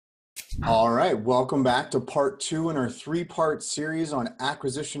All right, welcome back to part two in our three-part series on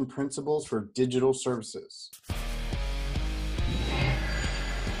acquisition principles for digital services.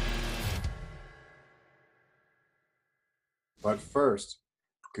 But first,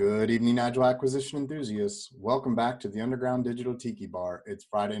 good evening, Agile acquisition enthusiasts. Welcome back to the Underground Digital Tiki Bar. It's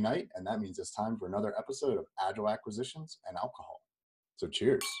Friday night, and that means it's time for another episode of Agile Acquisitions and Alcohol. So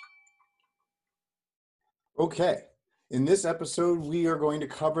cheers. Okay, in this episode, we are going to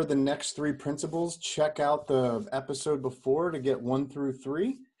cover the next three principles. Check out the episode before to get 1 through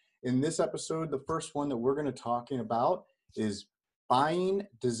 3. In this episode, the first one that we're going to talking about is buying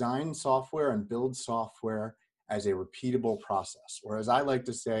design software and build software as a repeatable process, or as I like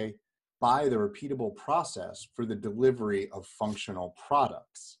to say, buy the repeatable process for the delivery of functional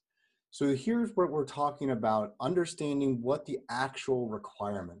products. So here's what we're talking about, understanding what the actual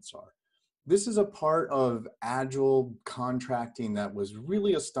requirements are. This is a part of Agile contracting that was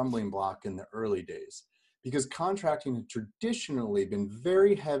really a stumbling block in the early days, because contracting had traditionally been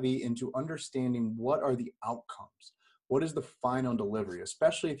very heavy into understanding what are the outcomes, what is the final delivery,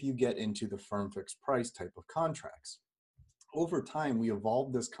 especially if you get into the firm fixed price type of contracts. Over time, we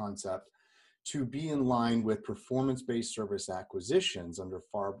evolved this concept to be in line with performance-based service acquisitions under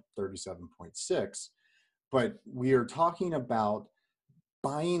FAR 37.6, but we are talking about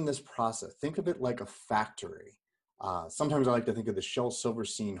buying this process. Think of it like a factory. Sometimes I like to think of the Shel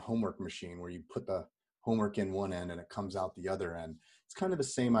Silverstein homework machine where you put the homework in one end and it comes out the other end. It's kind of the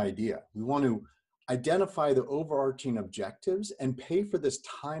same idea. We want to identify the overarching objectives and pay for this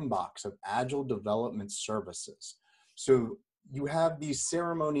time box of Agile development services. So you have these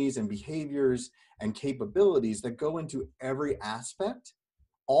ceremonies and behaviors and capabilities that go into every aspect,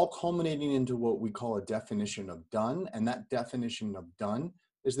 all culminating into what we call a definition of done. And that definition of done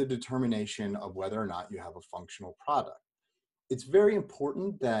is the determination of whether or not you have a functional product. It's very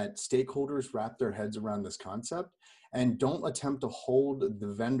important that stakeholders wrap their heads around this concept and don't attempt to hold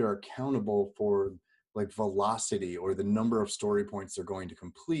the vendor accountable for like velocity or the number of story points they're going to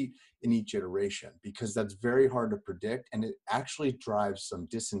complete in each iteration, because that's very hard to predict and it actually drives some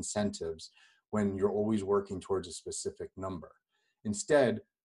disincentives when you're always working towards a specific number. Instead,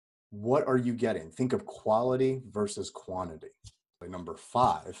 what are you getting? Think of quality versus quantity. Number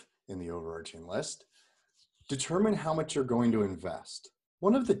 5 in the overarching list, determine how much you're going to invest.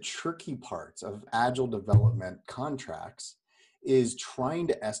 One of the tricky parts of Agile development contracts is trying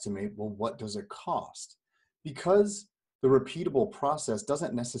to estimate, well, what does it cost? Because the repeatable process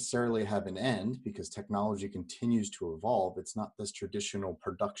doesn't necessarily have an end because technology continues to evolve. It's not this traditional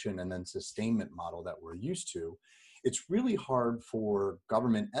production and then sustainment model that we're used to. It's really hard for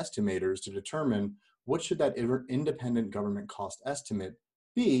government estimators to determine what should that independent government cost estimate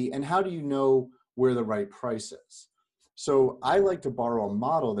be, and how do you know where the right price is? So I like to borrow a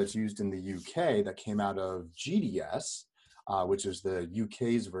model that's used in the UK that came out of GDS, which is the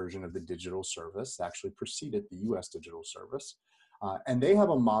UK's version of the digital service, actually preceded the US digital service. And they have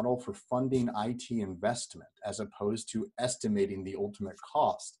a model for funding IT investment as opposed to estimating the ultimate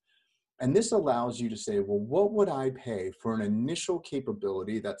cost. And this allows you to say, well, what would I pay for an initial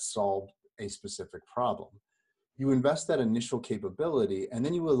capability that solved a specific problem? You invest that initial capability, and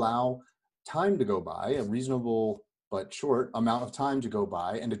then you allow time to go by, a reasonable but short amount of time to go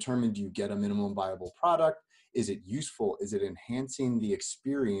by, and determine, do you get a minimum viable product? Is it useful? Is it enhancing the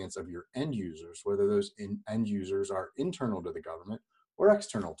experience of your end users, whether those end users are internal to the government or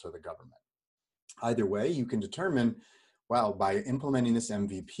external to the government? Either way, you can determine, well, by implementing this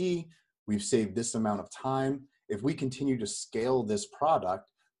MVP, we've saved this amount of time. If we continue to scale this product,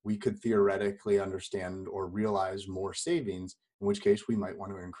 we could theoretically understand or realize more savings, in which case we might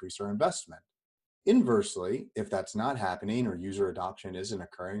want to increase our investment. Inversely, if that's not happening or user adoption isn't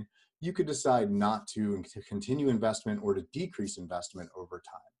occurring, you could decide not to continue investment or to decrease investment over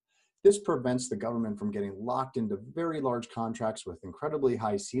time. This prevents the government from getting locked into very large contracts with incredibly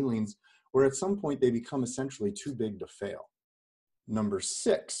high ceilings, where at some point they become essentially too big to fail. Number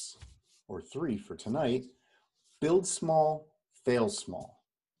 6, or 3 for tonight, build small, fail small.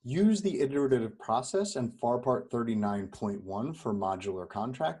 Use the iterative process and FAR Part 39.1 for modular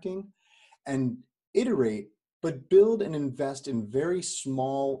contracting, and iterate, but build and invest in very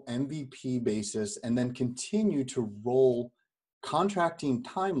small MVP basis, and then continue to roll contracting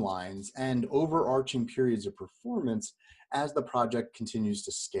timelines and overarching periods of performance as the project continues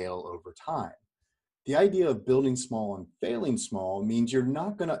to scale over time. The idea of building small and failing small means you're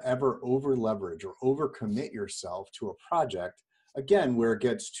not going to ever over leverage or over commit yourself to a project, again, where it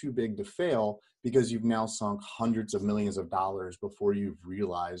gets too big to fail because you've now sunk hundreds of millions of dollars before you've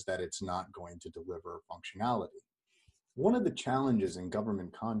realized that it's not going to deliver functionality. One of the challenges in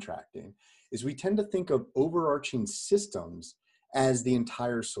government contracting is we tend to think of overarching systems as the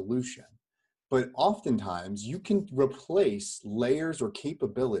entire solution. But oftentimes you can replace layers or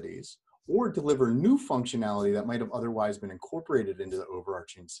capabilities or deliver new functionality that might have otherwise been incorporated into the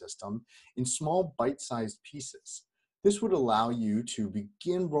overarching system in small bite-sized pieces. This would allow you to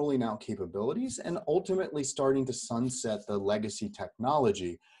begin rolling out capabilities and ultimately starting to sunset the legacy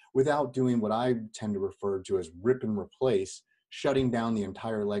technology without doing what I tend to refer to as rip and replace, shutting down the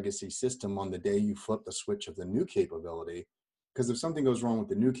entire legacy system on the day you flip the switch of the new capability. Because if something goes wrong with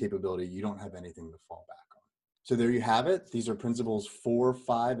the new capability, you don't have anything to fall back on. So there you have it. These are principles 4,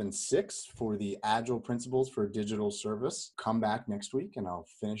 5, and 6 for the Agile principles for digital service. Come back next week and I'll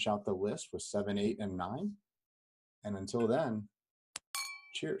finish out the list with 7, 8, and 9. And until then,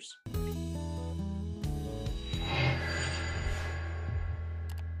 cheers.